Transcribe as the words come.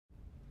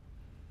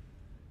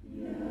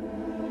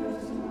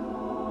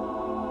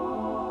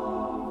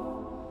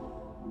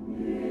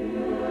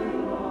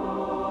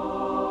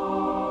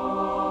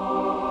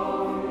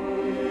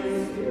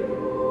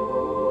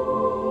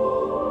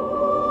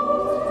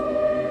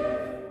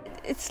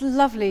It's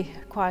lovely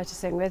choir to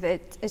sing with.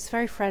 It's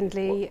very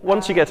friendly.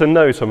 Once you get to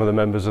know some of the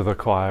members of the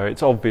choir,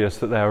 it's obvious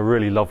that they're a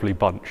really lovely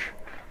bunch,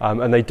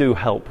 and they do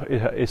help,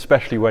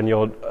 especially when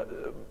you're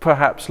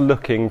perhaps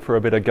looking for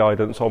a bit of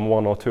guidance on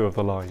one or two of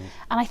the lines.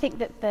 And I think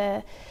that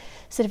the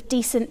sort of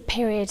decent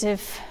period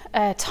of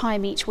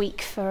time each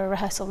week for a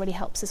rehearsal really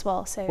helps as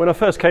well. So when I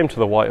first came to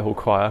the Whitehall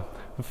Choir,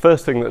 the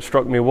first thing that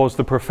struck me was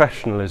the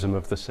professionalism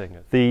of the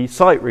singers. The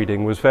sight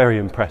reading was very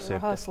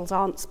impressive. Rehearsals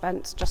aren't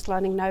spent just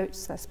learning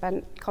notes, they're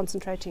spent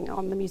concentrating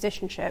on the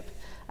musicianship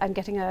and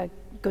getting a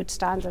good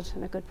standard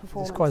and a good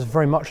performance. This choir is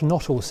very much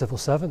not all civil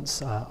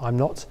servants. I'm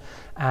not,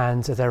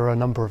 and there are a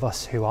number of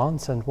us who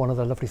aren't, and one of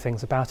the lovely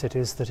things about it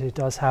is that it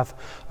does have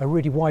a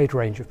really wide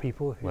range of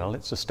people. Well,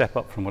 it's a step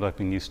up from what I've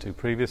been used to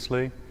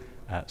previously,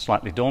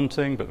 slightly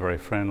daunting but very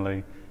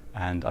friendly,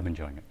 and I'm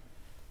enjoying it.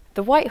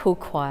 The Whitehall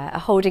Choir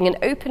are holding an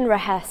open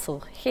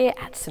rehearsal here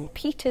at St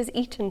Peter's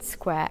Eaton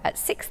Square at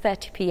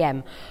 6:30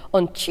 p.m.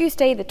 on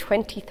Tuesday the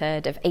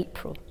 23rd of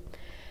April.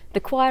 The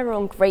choir are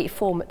on great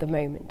form at the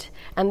moment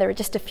and there are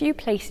just a few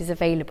places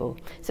available,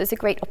 so it's a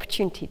great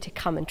opportunity to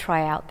come and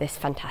try out this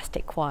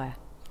fantastic choir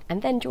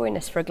and then join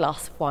us for a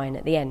glass of wine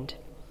at the end.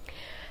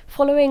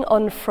 Following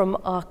on from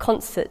our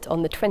concert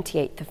on the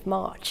 28th of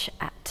March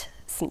at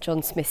St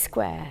John Smith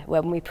Square,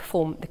 when we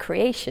perform The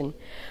Creation,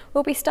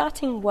 we'll be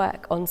starting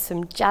work on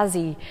some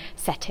jazzy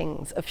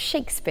settings of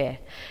Shakespeare,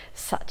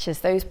 such as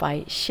those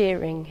by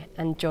Shearing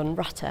and John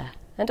Rutter,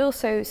 and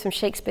also some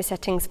Shakespeare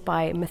settings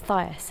by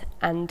Matthias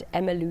and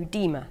Emmylou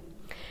Deemer.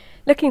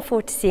 Looking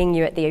forward to seeing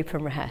you at the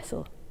open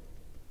rehearsal.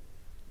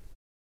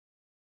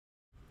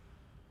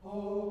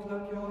 Oh,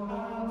 clap your hands.